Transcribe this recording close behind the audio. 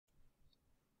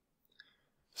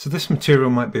So this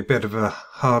material might be a bit of a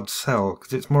hard sell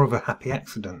because it's more of a happy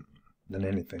accident than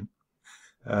anything.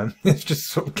 It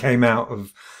just sort of came out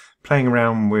of playing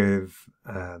around with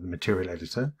the material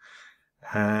editor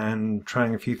and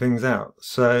trying a few things out.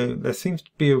 So there seems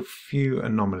to be a few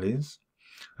anomalies.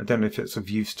 I don't know if it's of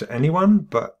use to anyone,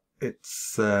 but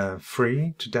it's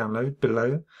free to download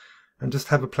below and just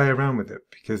have a play around with it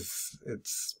because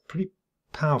it's pretty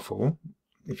powerful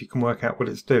if you can work out what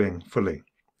it's doing fully.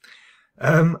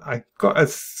 I got a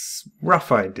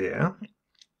rough idea,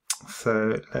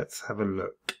 so let's have a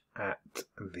look at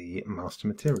the master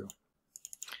material.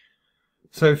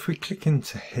 So if we click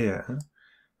into here,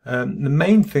 the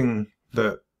main thing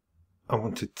that I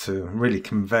wanted to really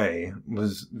convey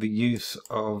was the use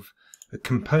of a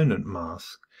component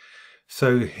mask.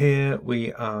 So here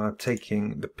we are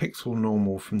taking the pixel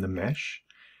normal from the mesh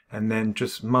and then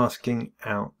just masking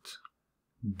out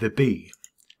the B.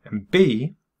 And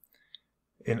B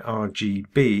in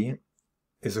RGB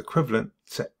is equivalent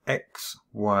to X,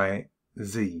 Y,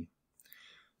 Z.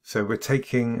 So we're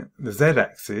taking the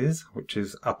Z-axis, which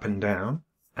is up and down,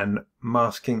 and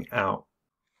masking out.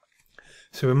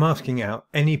 So we're masking out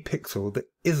any pixel that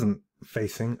isn't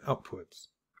facing upwards.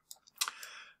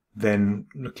 Then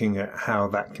looking at how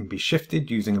that can be shifted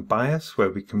using a bias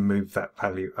where we can move that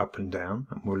value up and down,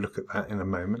 and we'll look at that in a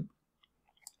moment.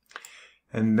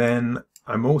 And then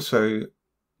I'm also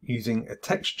using a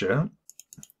texture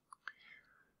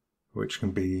which can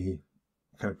be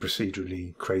kind of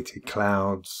procedurally created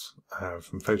clouds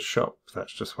from Photoshop.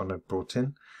 That's just one I've brought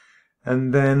in.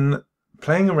 And then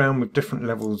playing around with different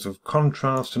levels of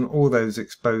contrast and all those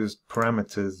exposed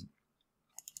parameters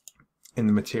in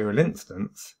the material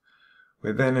instance,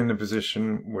 we're then in a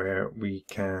position where we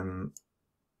can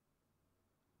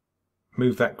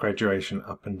move that graduation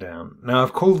up and down. Now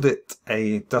I've called it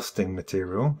a dusting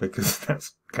material because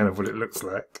that's kind of what it looks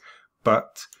like,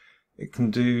 but it can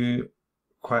do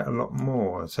quite a lot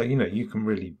more. So you can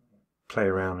really play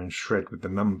around and shred with the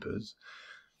numbers.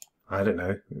 I don't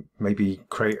know, maybe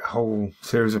create a whole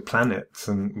series of planets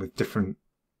and with different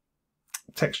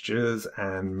textures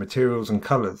and materials and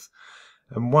colors.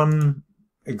 And one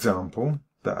example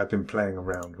that I've been playing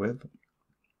around with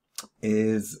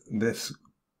is this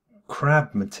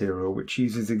crab material, which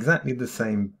uses exactly the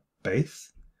same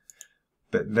base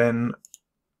but then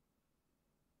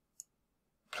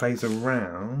plays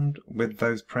around with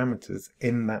those parameters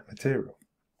in that material.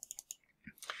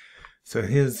 So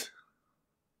here's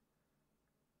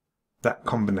that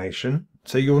combination.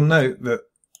 So you'll note that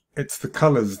it's the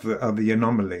colors that are the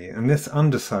anomaly, and this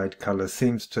underside color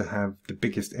seems to have the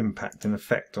biggest impact and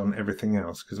effect on everything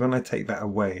else, because when I take that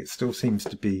away it still seems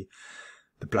to be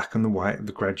the black and the white of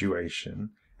the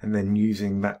graduation, and then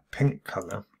using that pink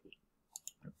color.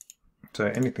 So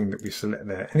anything that we select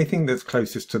there, anything that's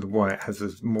closest to the white has a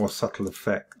more subtle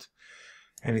effect.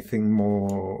 Anything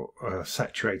more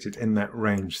saturated in that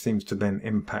range seems to then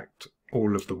impact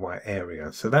all of the white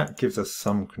area. So that gives us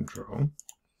some control.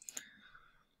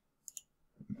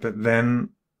 But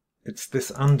then it's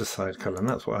this underside color, and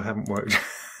that's what I haven't worked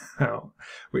out,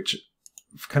 which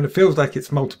kind of feels like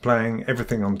it's multiplying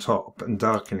everything on top and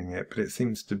darkening it, but it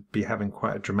seems to be having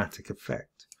quite a dramatic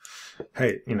effect.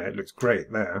 Hey, it looks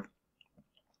great there.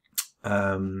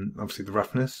 Obviously the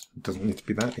roughness doesn't need to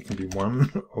be that, it can be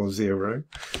 1 or 0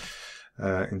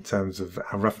 in terms of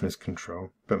our roughness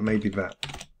control, but maybe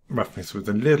that roughness was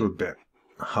a little bit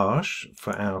harsh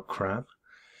for our crab.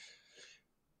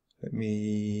 Let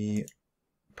me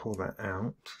pull that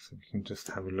out so we can just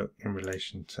have a look in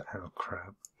relation to our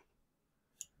crab.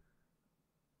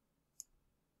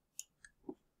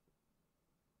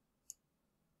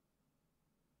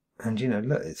 And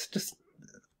look, it's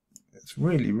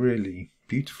really, really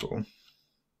beautiful.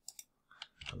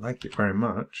 I like it very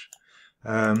much.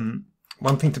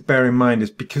 One thing to bear in mind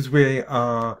is because we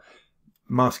are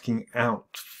masking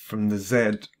out from the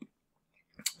Z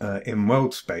in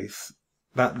world space,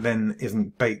 that then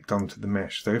isn't baked onto the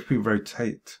mesh. So if we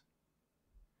rotate,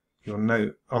 you'll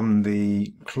note on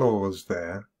the claws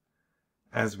there,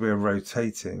 as we're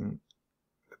rotating,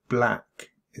 the black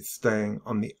is staying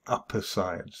on the upper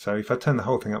side. So if I turn the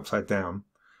whole thing upside down,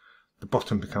 the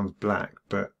bottom becomes black,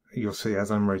 but you'll see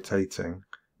as I'm rotating,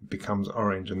 it becomes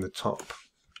orange in the top.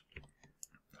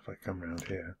 If I come around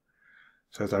here.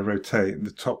 So as I rotate,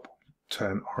 the top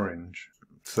turn orange.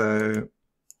 So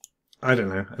I don't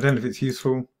know if it's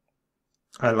useful.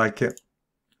 I like it.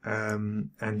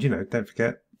 And don't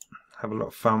forget, have a lot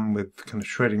of fun with kind of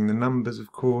shredding the numbers,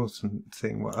 of course, and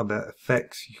seeing what other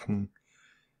effects you can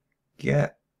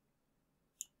get.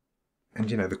 And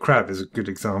the crab is a good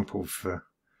example for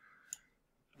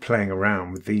playing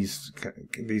around with these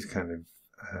kind of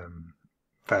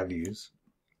values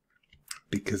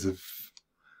because of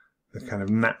the kind of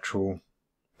natural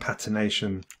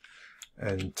patination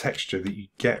and texture that you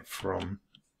get from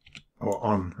or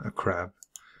on a crab.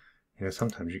 You know,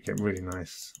 sometimes you get really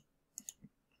nice,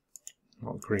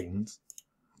 not greens.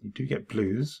 You do get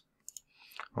blues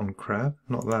on crab,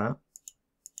 not that.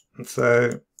 And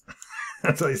so,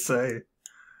 as I say,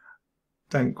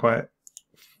 don't quite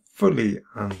fully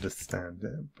understand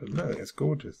it, but look, it's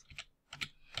gorgeous.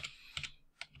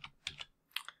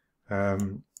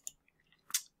 And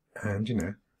you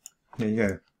know, there you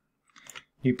go.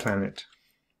 New planet.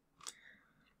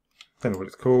 Don't know what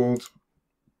it's called.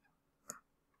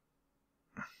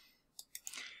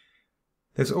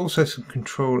 There's also some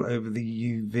control over the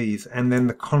UVs and then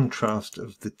the contrast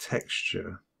of the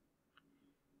texture.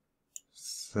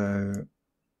 So,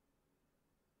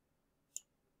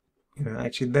 you know,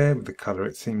 actually there with the colour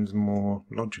it seems more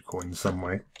logical in some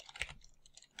way.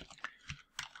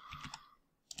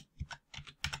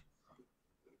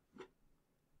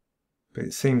 But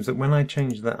it seems that when I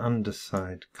change that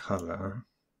underside colour,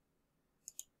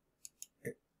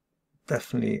 it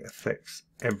definitely affects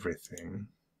everything.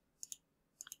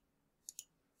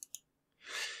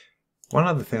 One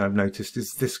other thing I've noticed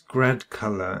is this grad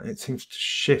colour, it seems to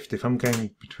shift if I'm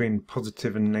going between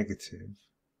positive and negative.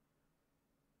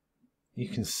 You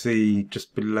can see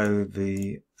just below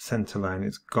the centre line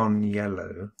it's gone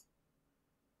yellow.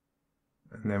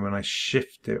 And then when I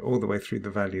shift it all the way through the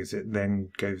values, it then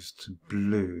goes to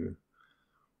blue,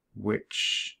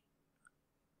 which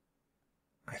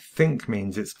I think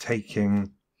means it's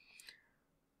taking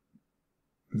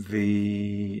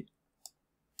the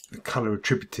colour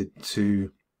attributed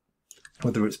to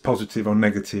whether it's positive or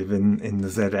negative in the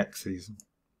z-axis.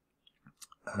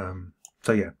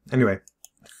 So yeah, anyway,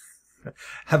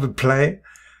 have a play.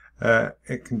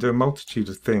 It can do a multitude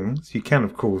of things. You can,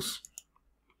 of course,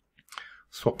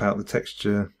 swap out the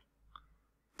texture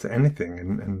to anything,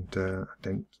 and I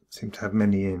don't seem to have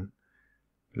many in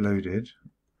loaded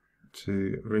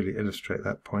to really illustrate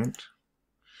that point.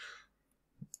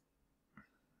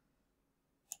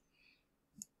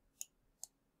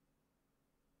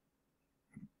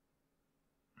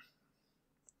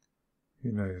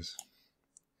 Who knows?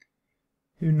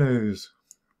 Who knows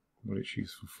what it's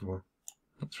useful for?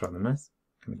 That's rather nice.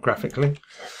 Kind of graphically.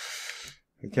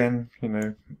 Again, you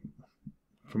know,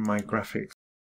 from my graphics